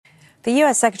The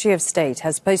U.S. Secretary of State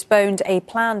has postponed a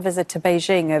planned visit to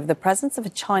Beijing over the presence of a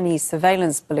Chinese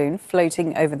surveillance balloon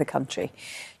floating over the country.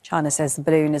 China says the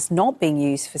balloon is not being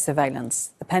used for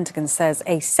surveillance. The Pentagon says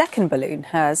a second balloon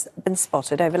has been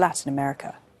spotted over Latin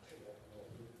America.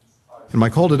 In my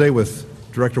call today with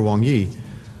Director Wang Yi,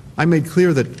 I made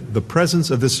clear that the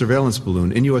presence of this surveillance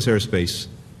balloon in U.S. airspace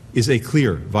is a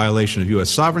clear violation of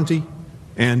U.S. sovereignty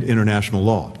and international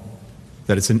law,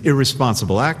 that it's an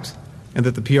irresponsible act, and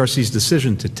that the PRC's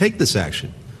decision to take this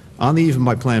action on the eve of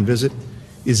my planned visit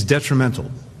is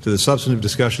detrimental to the substantive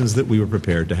discussions that we were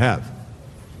prepared to have.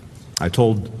 I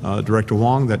told Director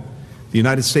Wang that the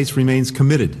United States remains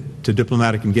committed to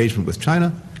diplomatic engagement with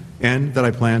China and that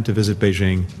I plan to visit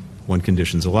Beijing when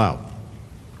conditions allow.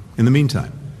 In the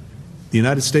meantime, the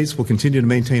United States will continue to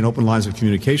maintain open lines of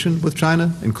communication with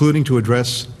China, including to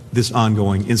address this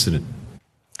ongoing incident.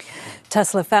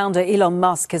 Tesla founder Elon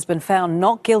Musk has been found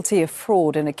not guilty of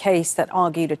fraud in a case that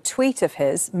argued a tweet of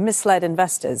his misled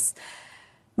investors.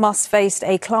 Musk faced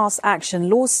a class action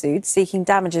lawsuit seeking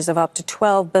damages of up to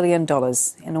 $12 billion.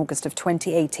 In August of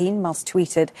 2018, Musk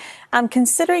tweeted, "I'm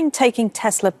considering taking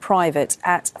Tesla private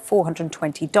at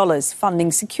 $420,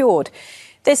 funding secured."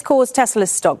 This caused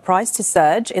Tesla's stock price to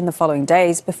surge in the following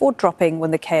days before dropping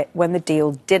when the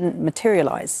deal didn't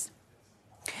materialize.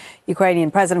 Ukrainian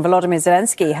President Volodymyr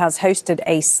Zelensky has hosted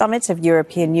a summit of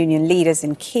European Union leaders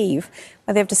in Kyiv,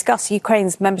 where they've discussed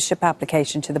Ukraine's membership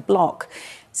application to the bloc.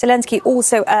 Zelensky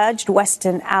also urged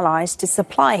Western allies to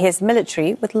supply his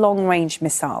military with long-range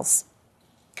missiles.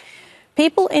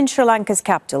 People in Sri Lanka's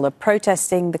capital are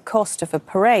protesting the cost of a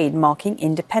parade marking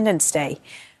Independence Day.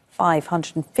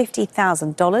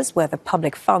 $550,000 worth of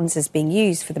public funds is being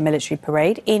used for the military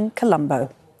parade in Colombo.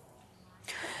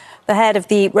 The head of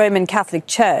the Roman Catholic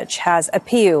Church has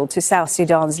appealed to South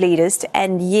Sudan's leaders to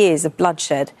end years of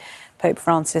bloodshed. Pope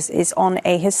Francis is on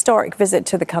a historic visit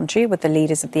to the country with the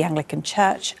leaders of the Anglican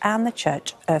Church and the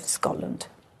Church of Scotland.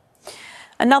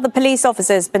 Another police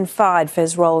officer has been fired for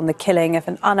his role in the killing of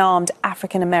an unarmed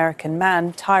African-American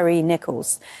man, Tyree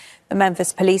Nichols. The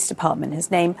Memphis Police Department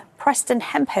has named Preston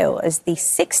Hemphill as the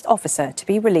sixth officer to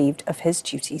be relieved of his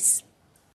duties.